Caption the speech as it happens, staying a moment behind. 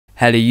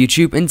Hello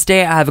YouTube, and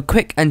today I have a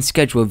quick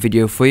unscheduled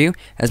video for you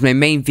as my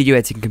main video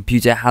editing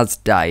computer has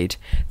died.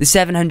 The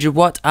 700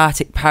 watt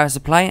Artic power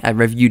supply I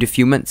reviewed a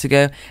few months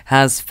ago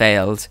has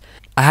failed.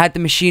 I had the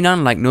machine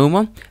on like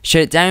normal,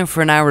 shut it down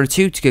for an hour or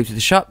two to go to the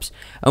shops,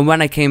 and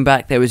when I came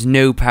back there was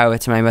no power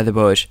to my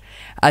motherboard.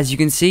 As you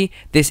can see,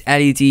 this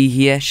LED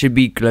here should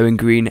be glowing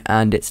green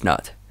and it's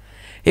not.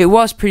 It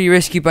was pretty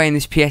risky buying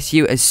this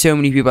PSU as so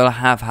many people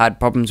have had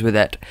problems with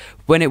it.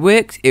 When it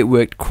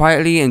worked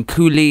quietly and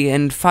coolly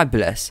and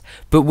fabulous,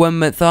 but 1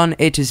 month on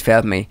it has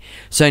failed me,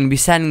 so I'm going to be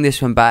sending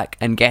this one back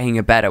and getting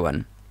a better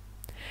one.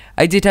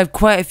 I did have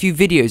quite a few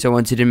videos I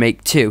wanted to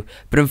make too,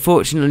 but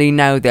unfortunately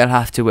now they'll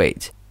have to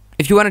wait.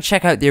 If you want to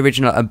check out the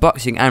original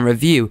unboxing and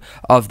review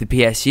of the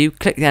PSU,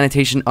 click the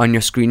annotation on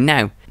your screen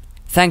now.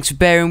 Thanks for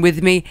bearing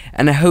with me,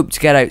 and I hope to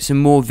get out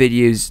some more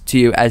videos to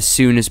you as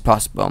soon as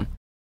possible.